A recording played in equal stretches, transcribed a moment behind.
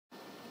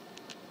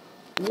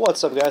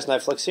What's up, guys?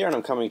 Nightflux here, and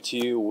I'm coming to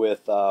you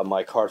with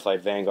my Cardfight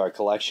Vanguard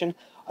collection.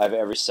 I have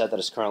every set that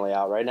is currently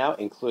out right now,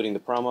 including the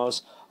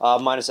promos.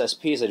 Minus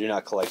SPs, I do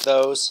not collect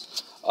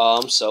those.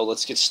 So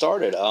let's get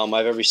started. I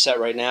have every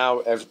set right now.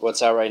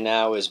 What's out right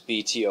now is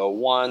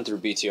BT01 through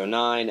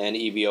BT09, and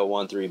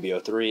EB01 through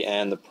EB03,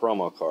 and the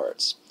promo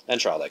cards, and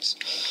trial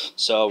decks.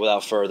 So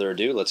without further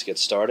ado, let's get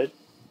started.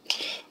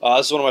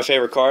 This is one of my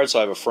favorite cards, so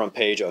I have a front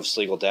page of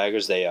Sleegal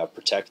Daggers. They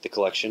protect the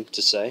collection,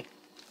 to say.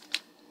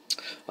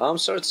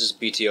 So this is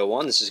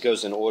BT01. This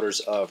goes in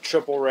orders of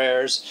triple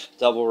rares,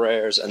 double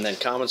rares, and then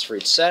commons for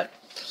each set.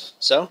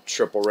 So,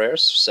 triple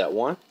rares, set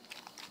 1.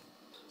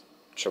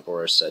 Triple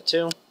rares, set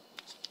 2.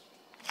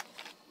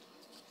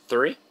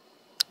 3.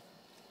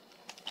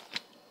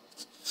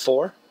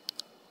 4.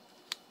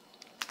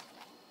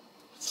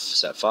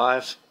 Set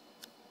 5.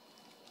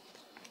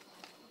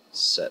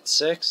 Set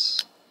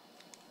 6.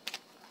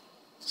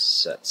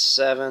 Set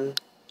 7.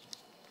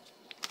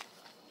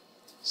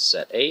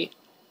 Set 8.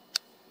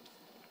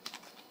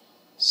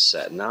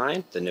 Set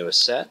 9, the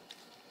newest set.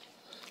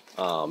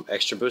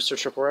 Extra booster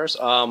triple rares.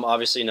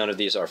 Obviously none of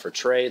these are for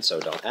trade,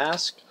 so don't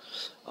ask.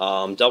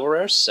 Double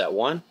rares, set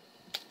 1.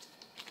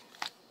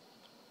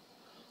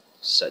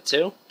 Set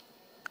 2.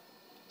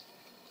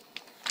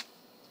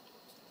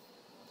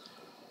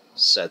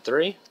 Set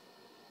 3.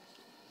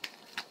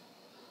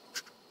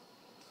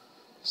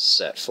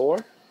 Set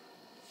 4.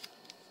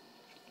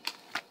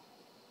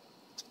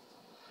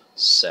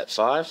 Set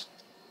 5.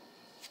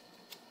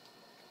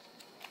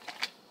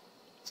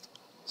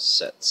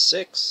 Set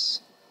 6,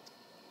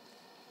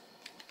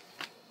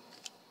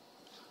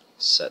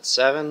 set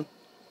 7,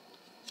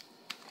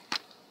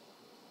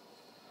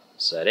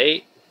 set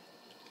 8,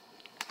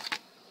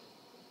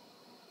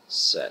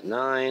 set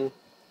 9,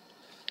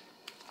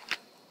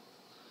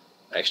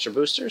 extra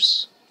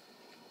boosters.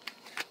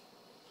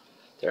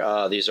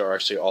 These are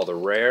actually all the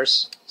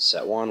rares.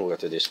 Set 1, we'll go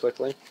through these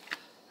quickly.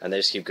 And they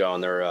just keep going.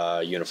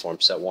 They're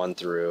uniform, set 1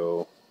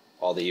 through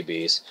all the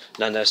EBs.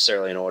 Not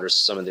necessarily in order.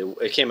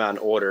 It came out in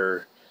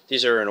order.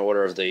 These are in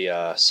order of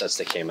the sets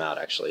that came out,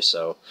 actually.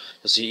 So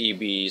you'll see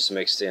EBs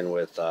mixed in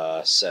with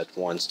set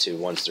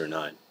 1s through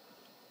 9.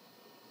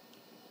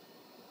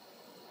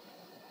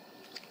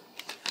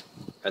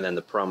 And then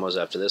the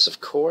promos after this, of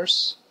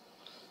course.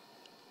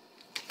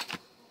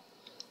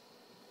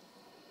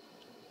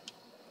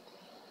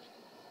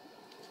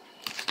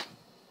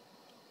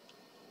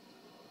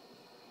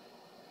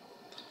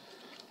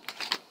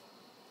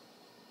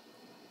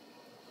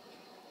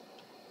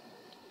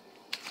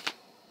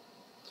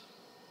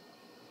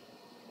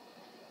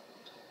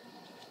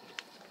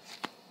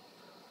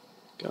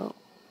 Go.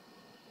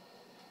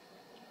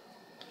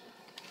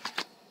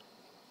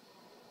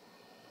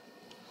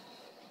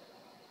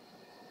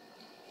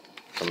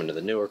 Coming to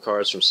the newer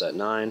cards from set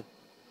 9.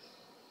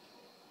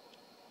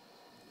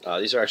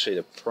 These are actually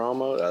the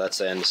promo. That's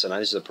the end of set 9.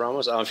 These are the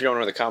promos. If you don't know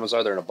where the commons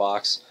are, they're in a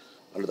box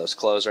under those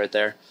clothes right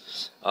there.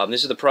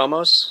 These are the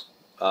promos.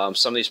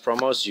 Some of these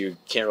promos you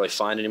can't really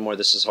find anymore.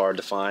 This is hard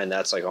to find.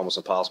 That's like almost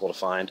impossible to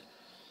find.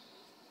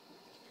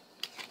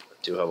 I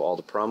do have all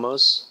the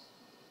promos.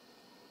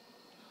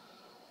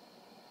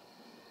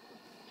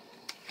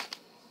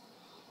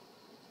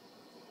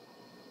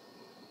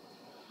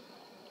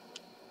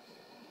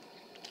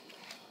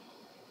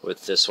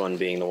 With this one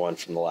being the one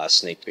from the last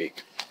sneak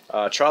peek.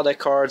 Trial deck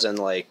cards and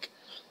like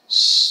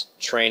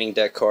training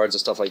deck cards and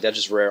stuff like that,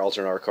 just rare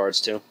alternate art cards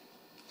too.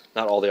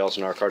 Not all the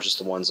alternate art cards, just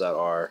the ones that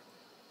weren't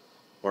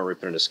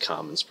reprinted as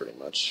commons pretty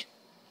much.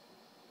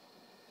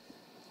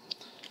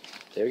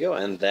 There we go,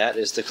 and that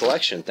is the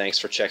collection. Thanks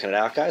for checking it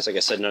out, guys. Like I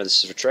said, none of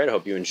this is for trade. I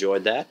hope you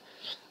enjoyed that.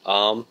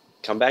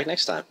 Come back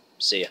next time.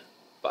 See ya.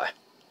 Bye.